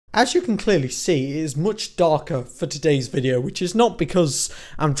As you can clearly see, it is much darker for today's video, which is not because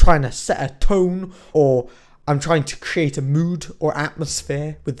I'm trying to set a tone or I'm trying to create a mood or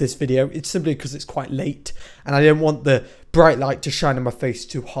atmosphere with this video. It's simply because it's quite late and I didn't want the bright light to shine on my face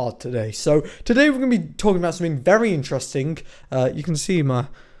too hard today. So today we're going to be talking about something very interesting. You can see my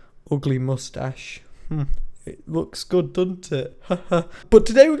ugly mustache. It looks good, doesn't it? But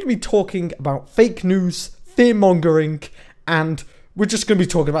today we're going to be talking about fake news, fear-mongering, and we're just going to be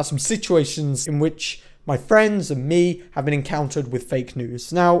talking about some situations in which my friends and me have been encountered with fake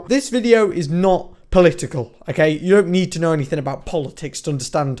news. Now, this video is not political, okay? You don't need to know anything about politics to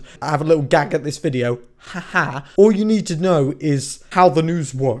understand. I have a little gag at this video. Haha. All you need to know is how the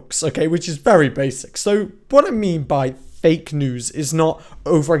news works, okay? Which is very basic. So what I mean by fake news is not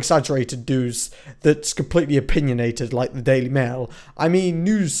over-exaggerated news that's completely opinionated like the Daily Mail. I mean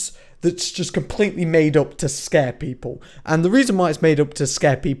news that's just completely made up to scare people. And the reason why it's made up to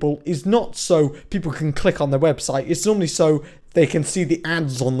scare people is not so people can click on their website. It's normally so they can see the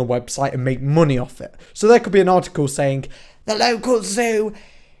ads on the website and make money off it. So there could be an article saying, the local zoo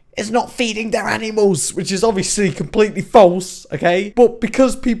is not feeding their animals, which is obviously completely false, okay? But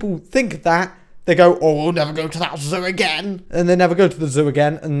because people think that, they go, oh, we'll never go to that zoo again. And they never go to the zoo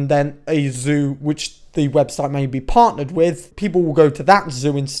again. And then a zoo, which the website may be partnered with, people will go to that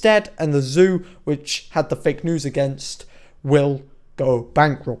zoo instead. And the zoo, which had the fake news against, will go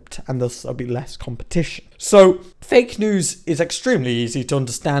bankrupt. And thus there'll be less competition. So fake news is extremely easy to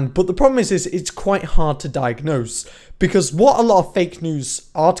understand. But the problem is it's quite hard to diagnose. Because what a lot of fake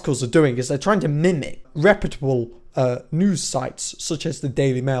news articles are doing is they're trying to mimic reputable news sites such as the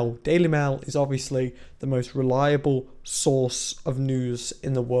Daily Mail. Daily Mail is obviously the most reliable source of news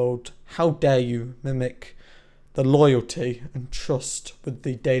in the world. How dare you mimic the loyalty and trust with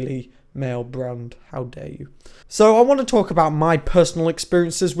the Daily Mail brand? How dare you? So I want to talk about my personal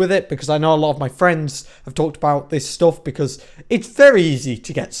experiences with it, because I know a lot of my friends have talked about this stuff, because it's very easy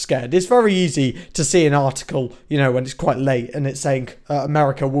to get scared. It's very easy to see an article, you know, when it's quite late and it's saying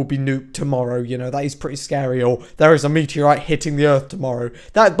America will be nuked tomorrow. You know, that is pretty scary. Or there is a meteorite hitting the earth tomorrow.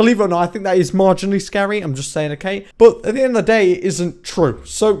 That, believe it or not, I think that is marginally scary. I'm just saying, okay? But at the end of the day, it isn't true.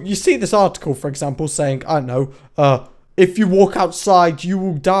 So you see this article, for example, saying, I don't know, if you walk outside, you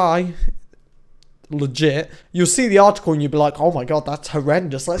will die. Legit. You'll see the article and you'll be like, oh my god, that's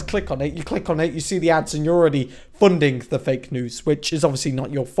horrendous. Let's click on it. You click on it, you see the ads, and you're already funding the fake news, which is obviously not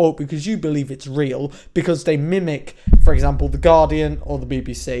your fault because you believe it's real, because they mimic, for example, The Guardian or the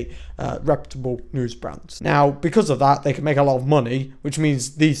BBC, reputable news brands. Now, because of that, they can make a lot of money, which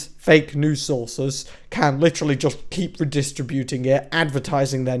means these fake news sources can literally just keep redistributing it,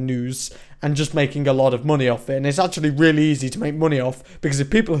 advertising their news, and just making a lot of money off it. And it's actually really easy to make money off, because if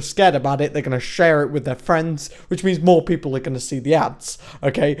people are scared about it, they're going to share it with their friends, which means more people are going to see the ads,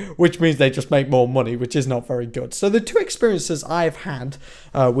 okay? Which means they just make more money, which is not very good. So the two experiences I've had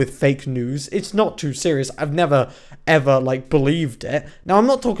with fake news, it's not too serious. I've never, ever, like, believed it. Now, I'm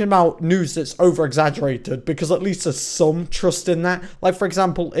not talking about news that's over-exaggerated, because at least there's some trust in that. Like, for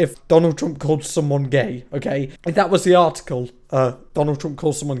example, if Donald Trump called someone gay, okay? If that was the article, Donald Trump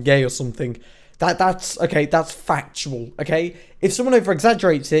calls someone gay or something, that's okay, that's factual, okay? If someone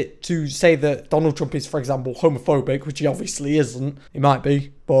over-exaggerates it to say that Donald Trump is, for example, homophobic, which he obviously isn't, he might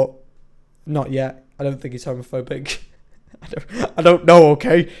be, but not yet. I don't think he's homophobic. I don't know,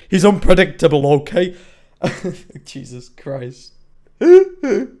 okay? He's unpredictable, okay? Jesus Christ.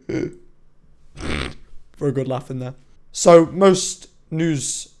 For a good laugh in there. So, most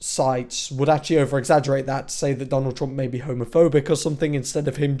news sites would actually over-exaggerate that to say that Donald Trump may be homophobic or something, instead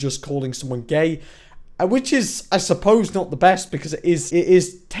of him just calling someone gay, which is, I suppose, not the best, because it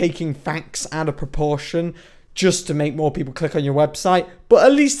is taking facts out of proportion just to make more people click on your website. But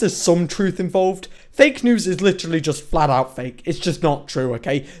at least there's some truth involved. Fake news is literally just flat out fake. It's just not true,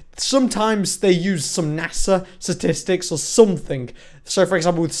 okay? Sometimes they use some NASA statistics or something. So, for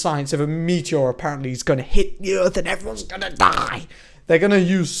example, with science, if a meteor apparently is going to hit the Earth and everyone's going to die, they're going to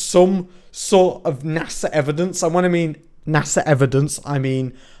use some sort of NASA evidence. And when I mean NASA evidence, I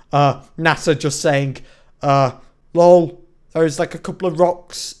mean NASA just saying, lol, there's like a couple of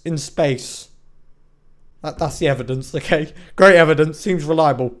rocks in space. That's the evidence, okay? Great evidence, seems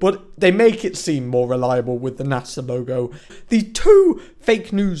reliable, but they make it seem more reliable with the NASA logo. The two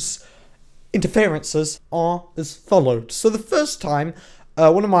fake news interferences are as followed. So the first time,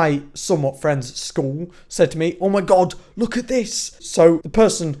 one of my somewhat friends at school said to me, oh my god, look at this. So the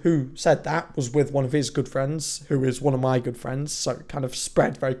person who said that was with one of his good friends, who is one of my good friends, so it kind of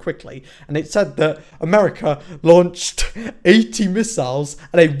spread very quickly. And it said that America launched 80 missiles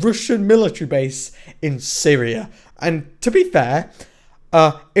at a Russian military base in Syria. And to be fair,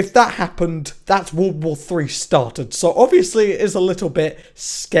 If that happened, that's World War III started. So obviously it is a little bit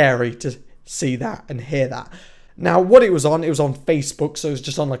scary to see that and hear that. Now, what it was on Facebook, so it was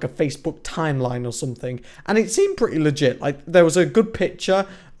just on like a Facebook timeline or something, and it seemed pretty legit. Like, there was a good picture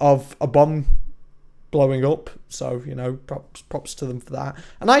of a bomb blowing up, so, you know, props to them for that.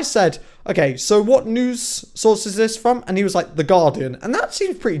 And I said, okay, so what news source is this from? And he was like, The Guardian. And that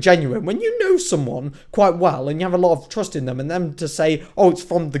seems pretty genuine. When you know someone quite well and you have a lot of trust in them, and them to say, oh, it's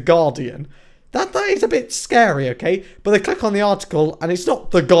from The Guardian, that is a bit scary, okay? But they click on the article, and it's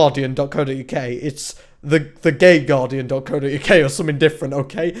not theguardian.co.uk, it's the gayguardian.co.uk or something different,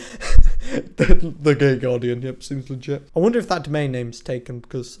 okay? the Gay Guardian, yep, seems legit. I wonder if that domain name's taken,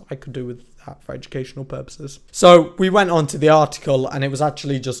 because I could do with that for educational purposes. So we went on to the article, and it was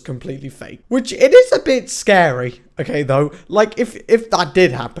actually just completely fake, which it is a bit scary, okay, though. Like, if that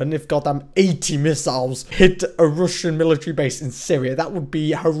did happen, if goddamn 80 missiles hit a Russian military base in Syria, that would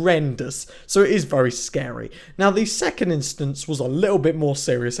be horrendous. So it is very scary. Now, the second instance was a little bit more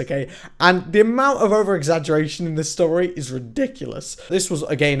serious, okay, and the amount of over-exaggeration in this story is ridiculous. This was,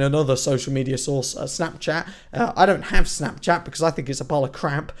 again, another social media source, Snapchat. I don't have Snapchat because I think it's a pile of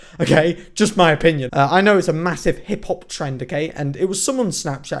crap, okay? Just my opinion. I know it's a massive hip-hop trend, okay? And it was someone's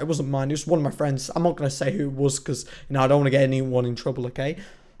Snapchat. It wasn't mine. It was one of my friends. I'm not going to say who it was because, you know, I don't want to get anyone in trouble, okay?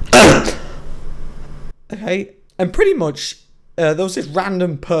 Okay. And pretty much, there was this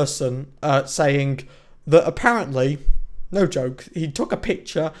random person saying that apparently, no joke, he took a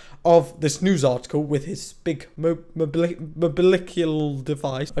picture of this news article with his big mobilical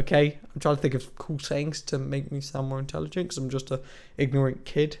device. Okay, I'm trying to think of cool sayings to make me sound more intelligent because I'm just a ignorant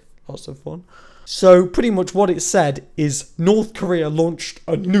kid. Lots of fun. So pretty much what it said is North Korea launched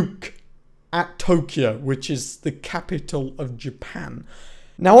a nuke at Tokyo, which is the capital of Japan.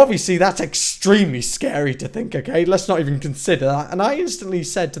 Now, obviously, that's extremely scary to think, okay? Let's not even consider that. And I instantly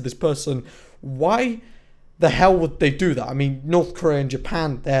said to this person, why the hell would they do that? I mean, North Korea and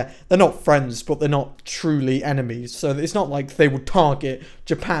Japan, they're not friends, but they're not truly enemies. So it's not like they would target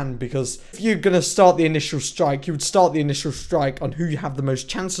Japan, because if you're going to start the initial strike, you would start the initial strike on who you have the most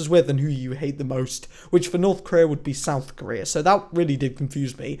chances with and who you hate the most, which for North Korea would be South Korea. So that really did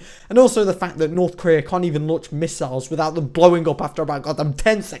confuse me. And also the fact that North Korea can't even launch missiles without them blowing up after about goddamn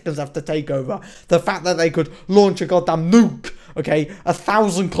 10 seconds after takeover. The fact that they could launch a goddamn nuke, okay,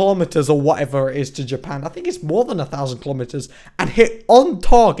 1,000 kilometers or whatever it is to Japan. I think it's more than 1,000 kilometers, and hit on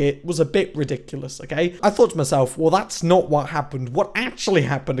target was a bit ridiculous, okay? I thought to myself, well, that's not what happened. What actually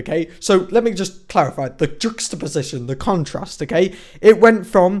happened, okay? So let me just clarify the juxtaposition, the contrast, okay? It went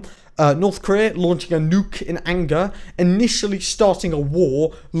from North Korea launching a nuke in anger, initially starting a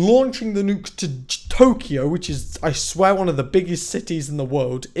war, launching the nuke to Tokyo, which is, I swear, one of the biggest cities in the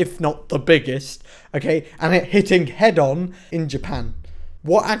world, if not the biggest, okay, and it hitting head-on in Japan.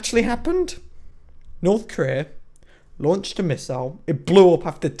 What actually happened? North Korea launched a missile, it blew up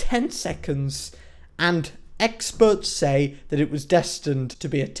after 10 seconds, and experts say that it was destined to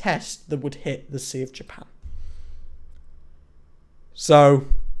be a test that would hit the Sea of Japan. So,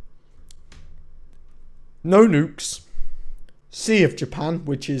 no nukes, Sea of Japan,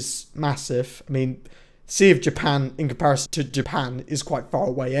 which is massive. I mean, Sea of Japan in comparison to Japan is quite far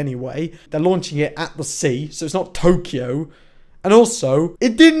away anyway. They're launching it at the sea, so it's not Tokyo. And also,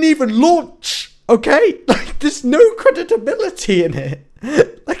 it didn't even launch, okay? Like, there's no credibility in it.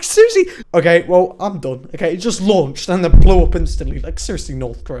 Like, seriously. Okay, well, I'm done. Okay, it just launched and then blew up instantly. Like, seriously,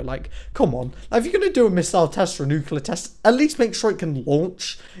 North Korea, like, come on. Like, if you're going to do a missile test or a nuclear test, at least make sure it can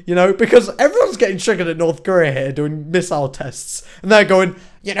launch, you know? Because everyone's getting triggered at North Korea here doing missile tests. And they're going,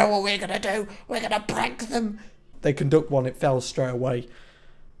 you know what we're going to do? We're going to prank them. They conduct one, it fails straight away.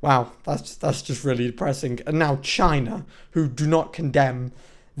 Wow, that's just really depressing. And now China, who do not condemn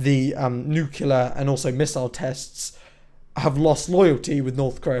the nuclear and also missile tests, have lost loyalty with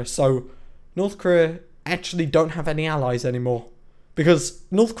North Korea. So North Korea actually don't have any allies anymore, because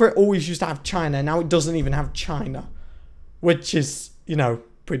North Korea always used to have China. Now it doesn't even have China, which is, you know,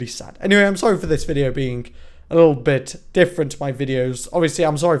 pretty sad. Anyway, I'm sorry for this video being a little bit different to my videos. Obviously,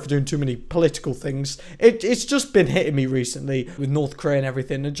 I'm sorry for doing too many political things. It's just been hitting me recently with North Korea and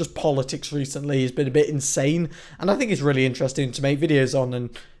everything, and just politics recently has been a bit insane. And I think it's really interesting to make videos on, and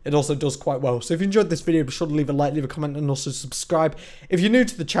it also does quite well. So if you enjoyed this video, be sure to leave a like, leave a comment, and also subscribe. If you're new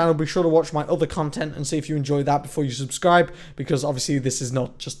to the channel, be sure to watch my other content and see if you enjoy that before you subscribe, because obviously this is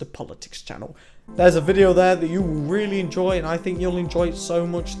not just a politics channel. There's a video there that you will really enjoy, and I think you'll enjoy it so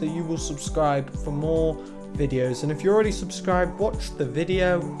much that you will subscribe for more videos. And if you're already subscribed, watch the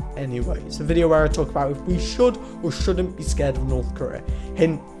video anyway. It's a video where I talk about if we should or shouldn't be scared of North Korea.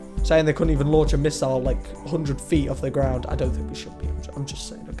 Hint, Saying they couldn't even launch a missile like 100 feet off the ground. I don't think we should be. I'm just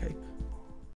saying, okay.